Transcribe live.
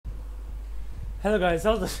Hello guys,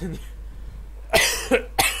 how's this?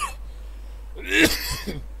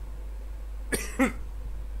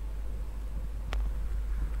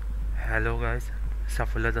 Hello guys,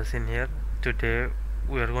 Safullah Dasin here. Today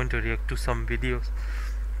we are going to react to some videos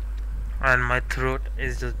and my throat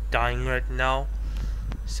is just dying right now.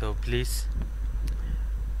 So please,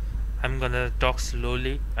 I'm gonna talk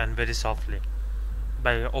slowly and very softly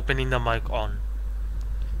by opening the mic on.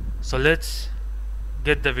 So let's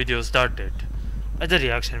get the video started. As a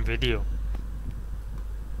reaction video.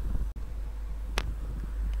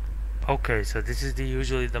 Okay, so this is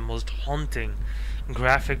usually the most haunting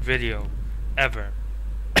graphic video ever.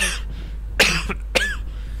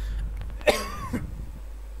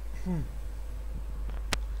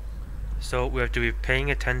 So we have to be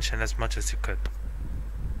paying attention as much as you could.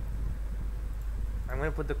 I'm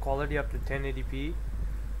gonna put the quality up to 1080p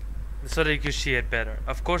so that you can see it better.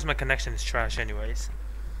 Of course my connection is trash anyways.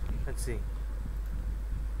 Let's see.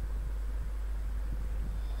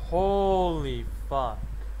 Holy fuck.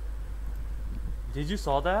 Did you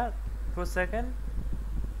saw that for a second?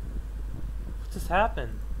 What just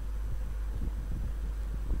happened?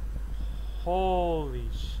 Holy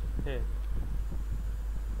shit.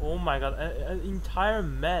 Oh my god, an entire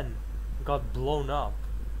man got blown up.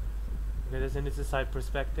 Okay, this is a side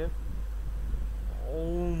perspective.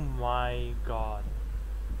 Oh my god.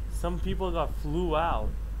 Some people got flew out.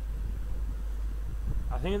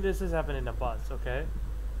 I think this has happened in a bus, okay?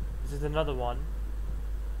 This is another one.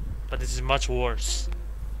 But this is much worse.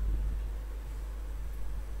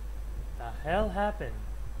 The hell happened?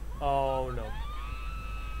 Oh no.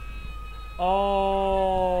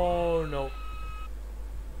 Oh no.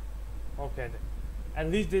 Okay,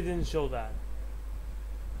 at least they didn't show that.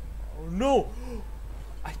 Oh no!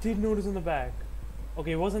 I did notice in the back.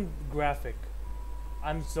 Okay, it wasn't graphic.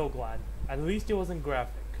 I'm so glad. At least it wasn't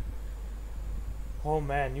graphic. Oh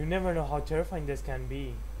man, you never know how terrifying this can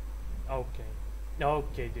be. Okay.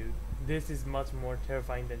 Okay, dude. This is much more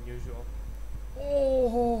terrifying than usual.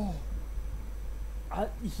 Oh!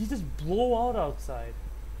 He just blew out outside.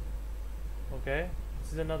 Okay,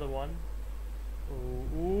 this is another one.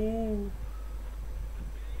 Ooh.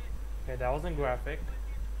 Okay, that wasn't graphic.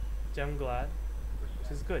 I'm glad.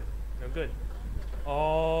 This is good. They're good.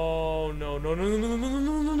 Oh no no no no no no no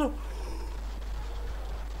no no no!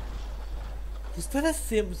 Was that a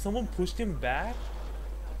sim? Someone pushed him back?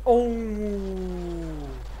 Oh!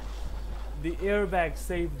 The airbag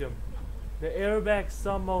saved him. The airbag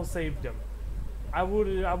somehow saved him. I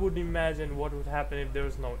would imagine what would happen if there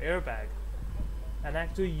was no airbag, and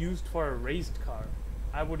actually used for a raced car.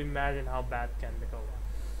 I would imagine how bad can they go.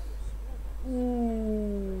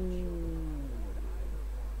 Ooh.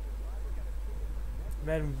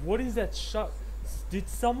 Man, what is that shot? Did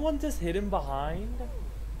someone just hit him behind?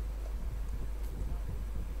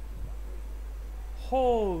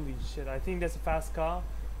 Holy shit, I think that's a fast car.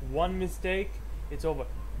 One mistake, it's over.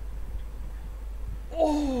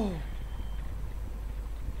 Oh!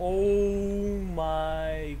 Oh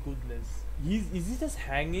my goodness. Is he just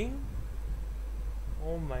hanging?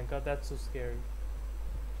 Oh my god, that's so scary.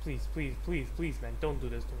 Please, please, please, please, man, don't do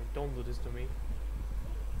this to me. Don't do this to me.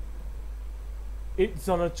 It's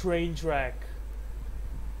on a train track.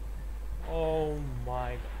 Oh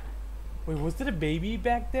my god. Wait, was there a baby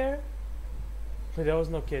back there? But there was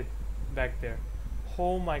no kid back there.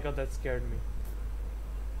 Oh my god, that scared me.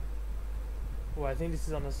 Oh, I think this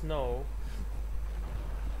is on the snow.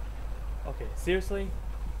 Okay, seriously?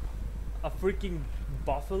 A freaking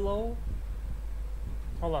buffalo?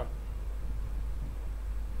 Hold on.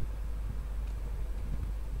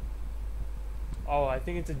 Oh, I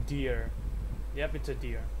think it's a deer. Yep, it's a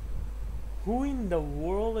deer. Who in the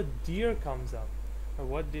world a deer comes up? Or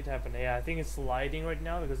what did happen? Yeah, I think it's sliding right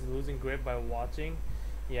now because it's losing grip by watching.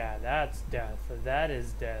 Yeah, that's death. That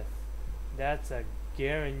is death. That's a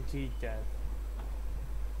guaranteed death.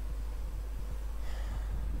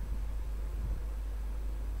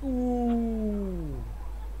 Ooh.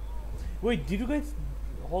 Wait, did you guys...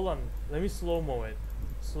 Hold on. Let me slow-mo it.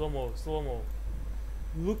 Slow-mo, slow-mo.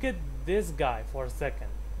 Look at this guy for a second.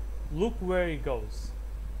 Look where he goes.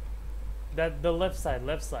 The left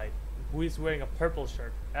side, who is wearing a purple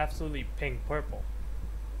shirt. Absolutely pink purple.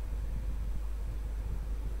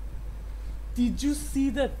 Did you see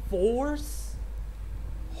that force?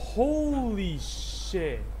 Holy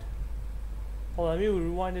shit. Hold on, let me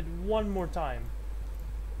rewind it one more time.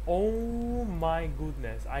 Oh my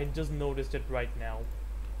goodness, I just noticed it right now.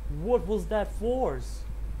 What was that force?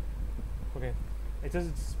 Okay, it says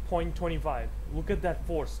it's 0.25. Look at that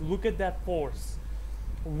force. Look at that force.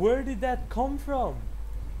 Where did that come from?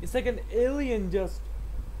 It's like an alien just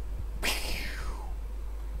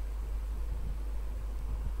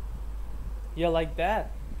Yeah, like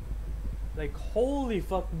that. Like, holy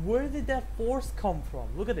fuck, where did that force come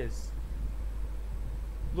from? Look at this.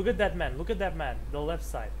 Look at that man. Look at that man. The left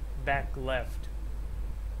side. Back left.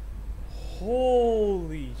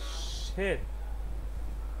 Holy shit.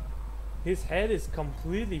 His head is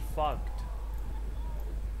completely fucked.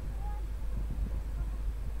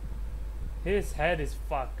 His head is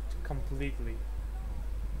fucked completely.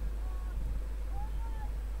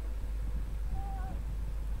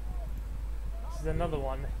 This is another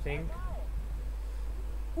one, I think.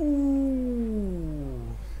 Ooh.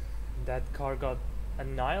 That car got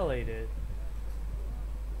annihilated.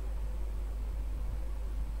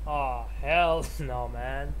 Oh, hell no,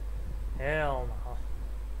 man. Hell no.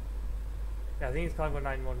 Yeah, I think it's calling for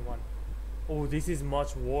 911. Oh, this is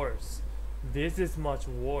much worse. This is much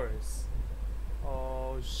worse.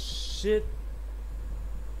 Oh, shit.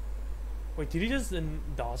 Wait, did he just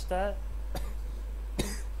dodge that?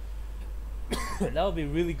 That would be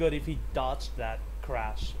really good if he dodged that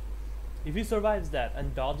crash. If he survives that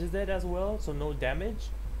and dodges it as well, so no damage,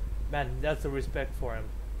 man, that's a respect for him.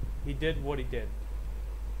 He did what he did.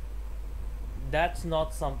 That's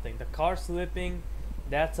not something. The car slipping,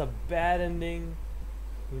 that's a bad ending.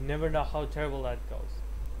 You never know how terrible that goes.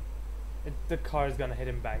 The car is gonna hit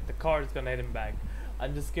him back. The car is gonna hit him back.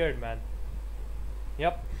 I'm just scared, man.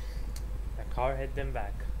 Yep. The car hit them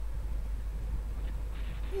back.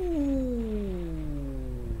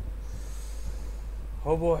 Ooh.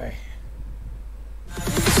 Oh boy.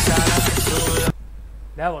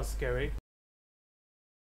 That was scary.